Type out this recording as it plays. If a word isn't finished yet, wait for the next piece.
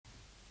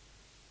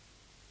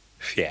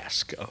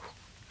Fiasco.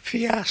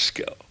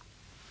 Fiasco.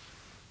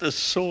 The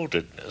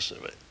sordidness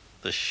of it.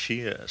 The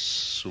sheer,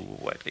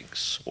 sweating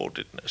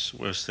sordidness.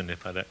 Worse than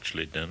if I'd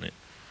actually done it.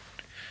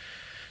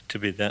 To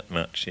be that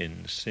much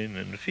in sin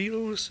and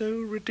feel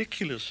so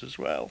ridiculous as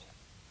well.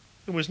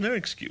 There was no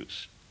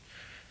excuse.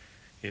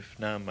 If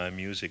now my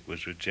music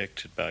was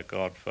rejected by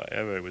God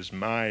forever, it was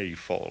my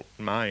fault,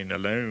 mine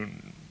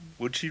alone.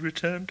 Would she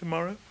return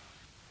tomorrow?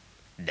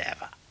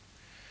 Never.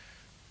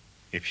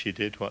 If she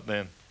did, what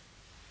then?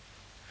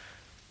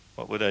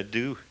 What would I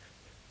do?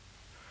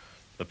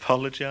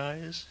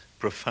 Apologize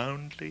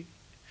profoundly?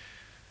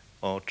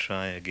 Or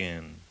try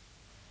again?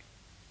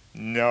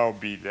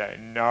 Nobile,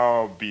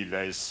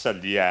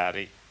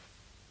 Salieri.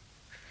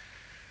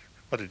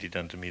 What had he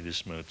done to me,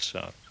 this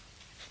Mozart?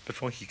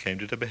 Before he came,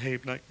 did I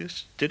behave like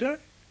this? Did I?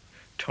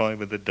 Toy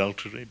with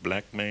adultery,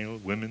 blackmail,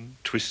 women,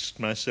 twist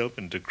myself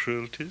into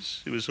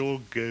cruelties? It was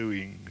all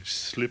going,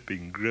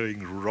 slipping,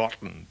 growing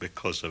rotten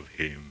because of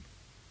him.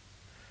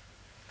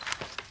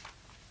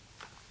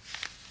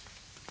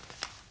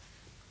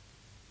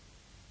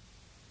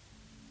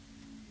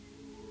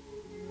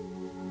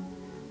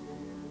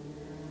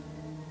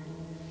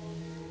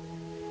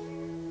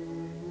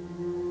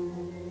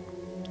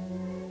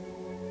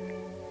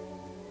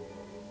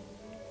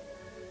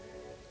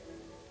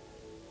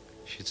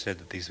 She'd said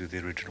that these were the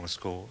original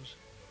scores,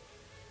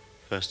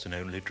 first and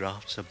only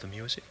drafts of the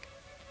music.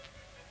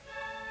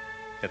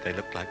 Yet they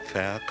looked like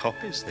fair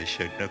copies. They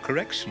showed no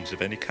corrections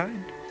of any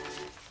kind.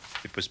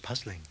 It was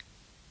puzzling.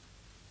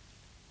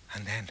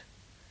 And then,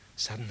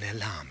 suddenly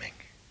alarming.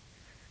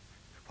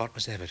 What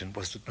was evident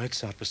was that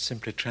Mozart was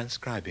simply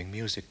transcribing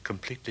music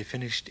completely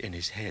finished in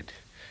his head.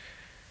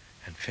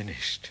 And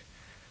finished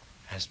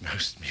as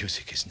most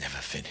music is never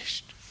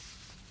finished.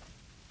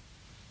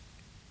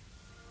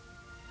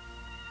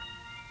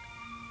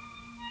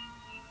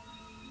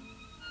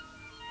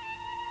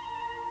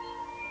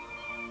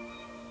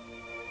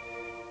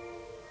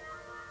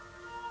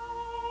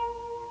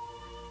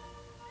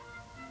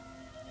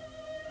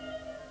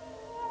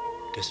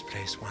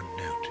 Displace one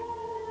note,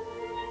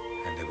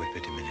 and there would be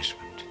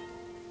diminishment.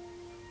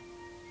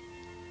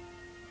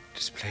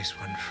 Displace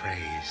one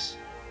phrase,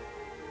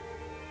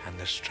 and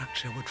the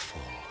structure would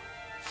fall.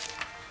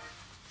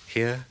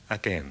 Here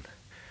again,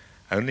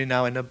 only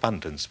now in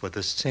abundance, were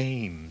the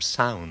same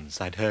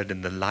sounds I'd heard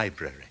in the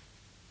library.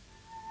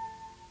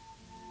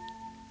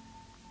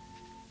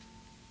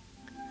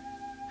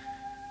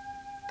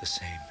 The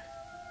same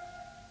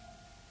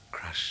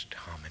crushed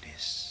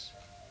harmonies.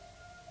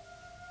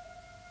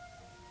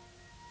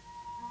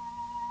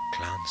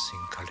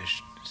 Glancing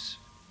collisions.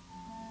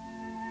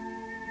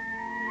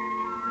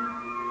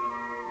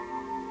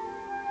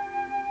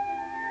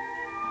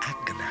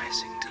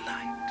 Agonizing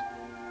delight.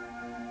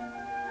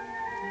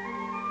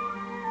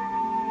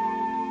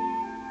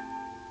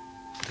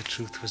 The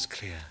truth was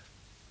clear.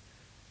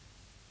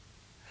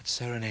 That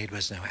serenade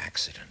was no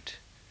accident.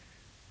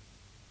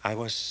 I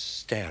was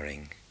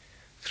staring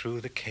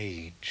through the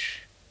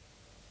cage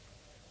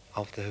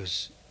of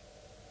those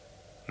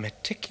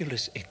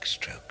meticulous ink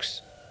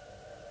strokes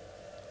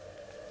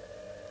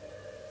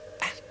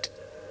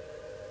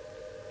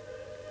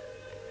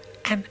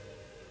an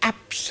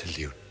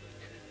absolute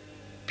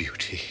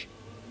beauty.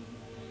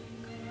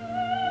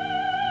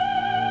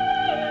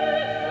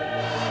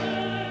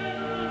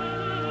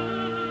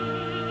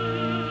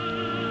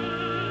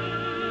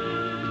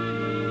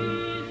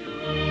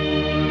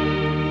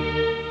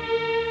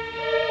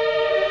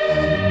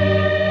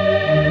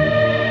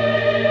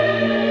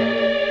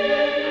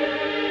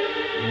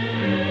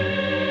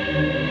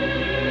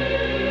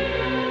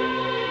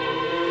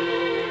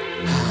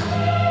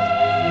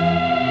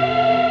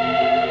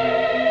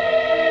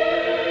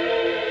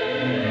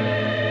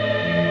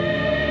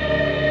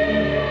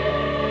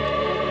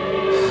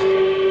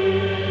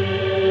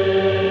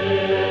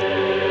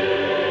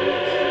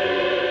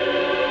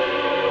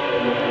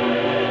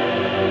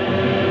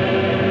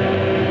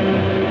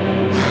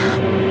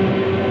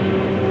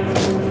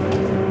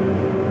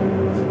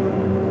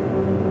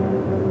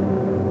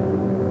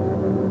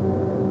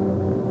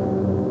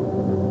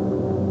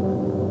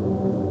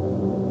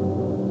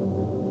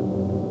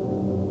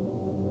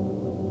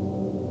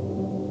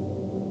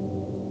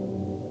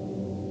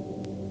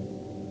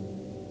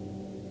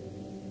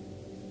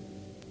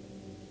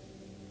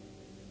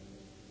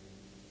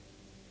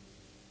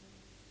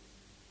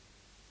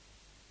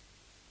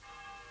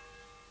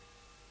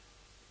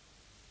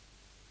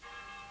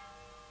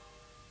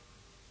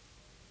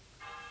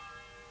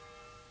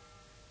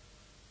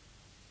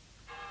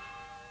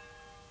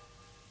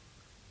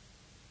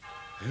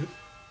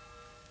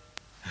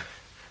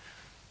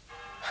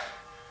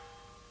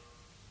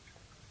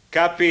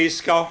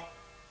 Capisco.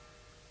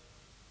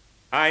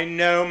 I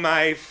know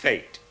my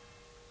fate.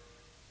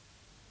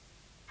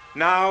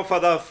 Now, for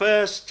the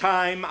first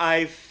time,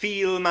 I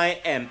feel my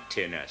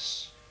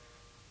emptiness,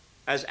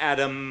 as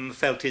Adam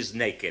felt his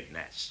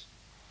nakedness.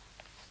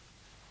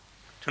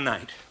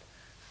 Tonight,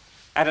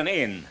 at an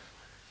inn,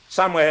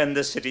 Somewhere in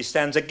the city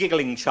stands a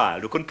giggling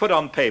child who can put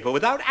on paper,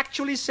 without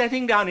actually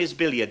setting down his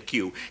billiard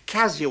cue,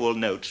 casual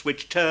notes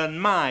which turn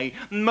my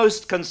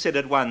most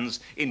considered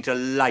ones into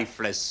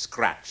lifeless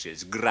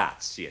scratches.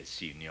 Grazie,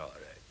 signore.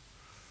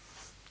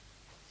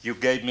 You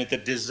gave me the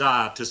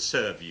desire to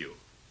serve you,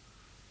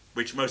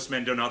 which most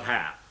men do not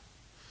have.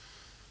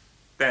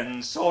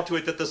 Then saw to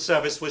it that the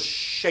service was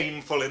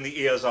shameful in the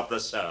ears of the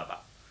server.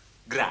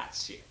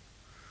 Grazie.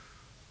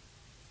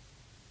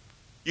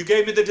 You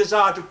gave me the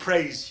desire to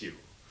praise you,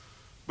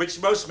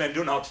 which most men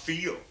do not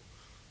feel,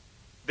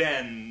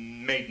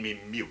 then made me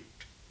mute.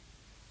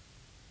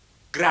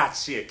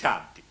 Grazie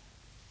tanti.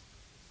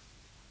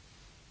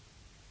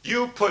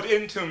 You put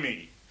into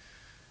me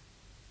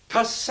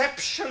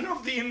perception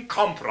of the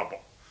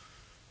incomparable,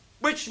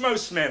 which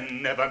most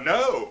men never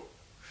know,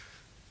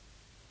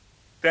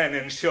 then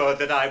ensured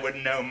that I would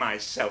know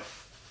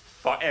myself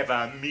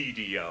forever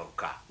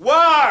mediocre.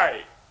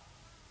 Why?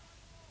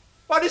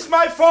 What is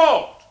my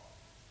fault?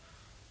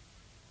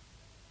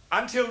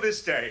 Until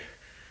this day,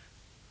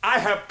 I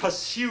have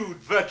pursued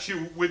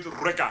virtue with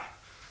rigor.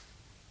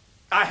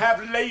 I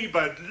have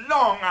labored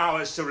long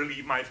hours to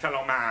relieve my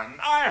fellow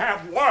man. I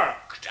have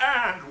worked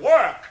and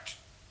worked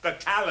the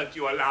talent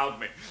you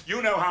allowed me.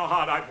 You know how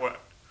hard I've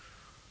worked.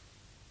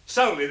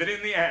 Solely that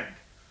in the end,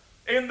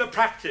 in the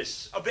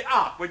practice of the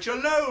art which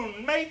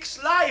alone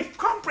makes life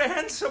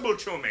comprehensible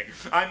to me,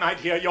 I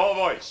might hear your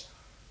voice.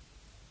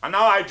 And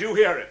now I do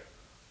hear it.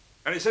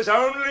 And it says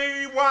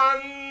only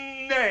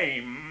one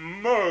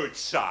name,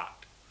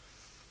 Mozart.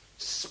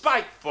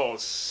 Spiteful,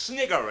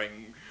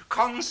 sniggering,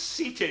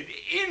 conceited,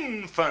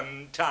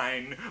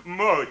 infantine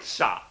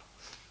Mozart.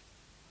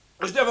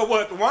 Has never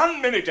worked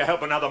 1 minute to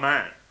help another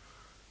man.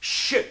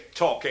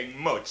 Shit-talking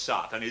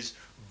Mozart and his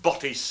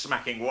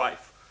body-smacking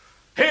wife.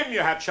 Him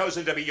you have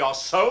chosen to be your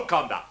sole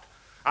conduct,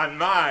 and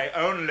my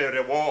only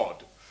reward.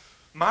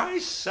 My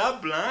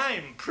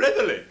sublime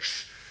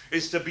privilege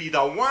is to be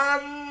the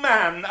one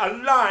man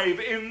alive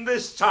in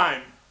this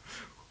time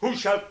who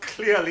shall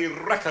clearly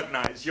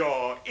recognize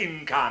your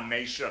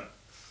incarnation.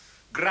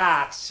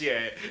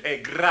 Grazie e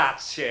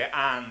grazie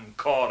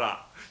ancora.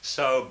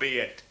 So be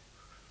it.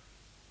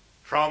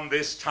 From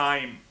this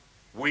time,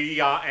 we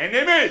are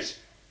enemies.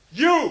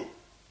 You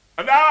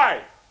and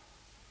I.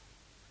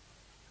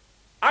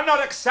 I'm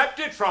not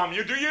accepted from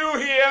you. Do you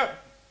hear?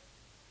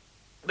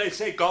 They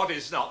say God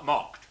is not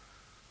mocked.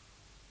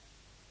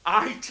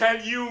 I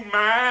tell you,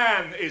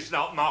 man is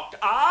not mocked.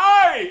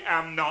 I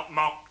am not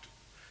mocked.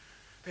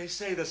 They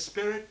say the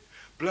Spirit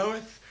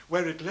bloweth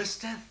where it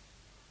listeth.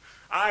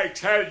 I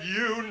tell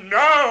you,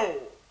 no,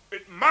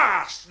 it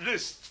must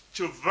list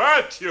to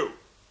virtue,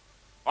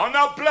 or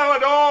not blow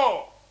at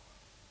all.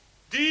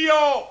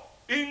 Dio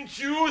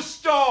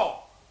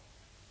injusto.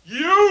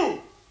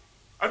 You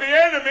are the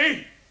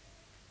enemy.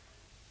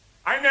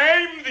 I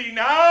name thee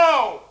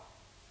now.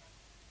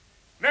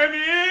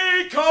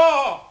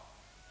 Nemico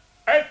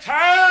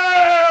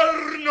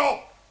eterno.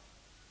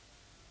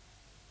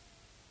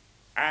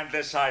 And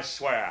this I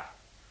swear,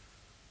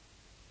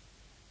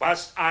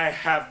 whilst I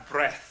have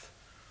breath,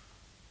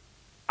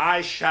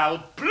 I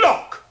shall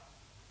block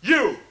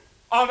you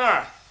on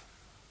earth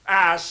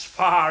as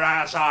far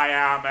as I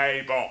am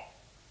able.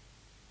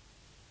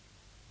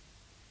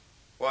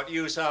 What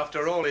use,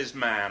 after all, is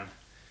man,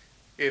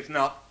 if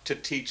not to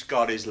teach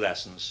God his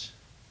lessons?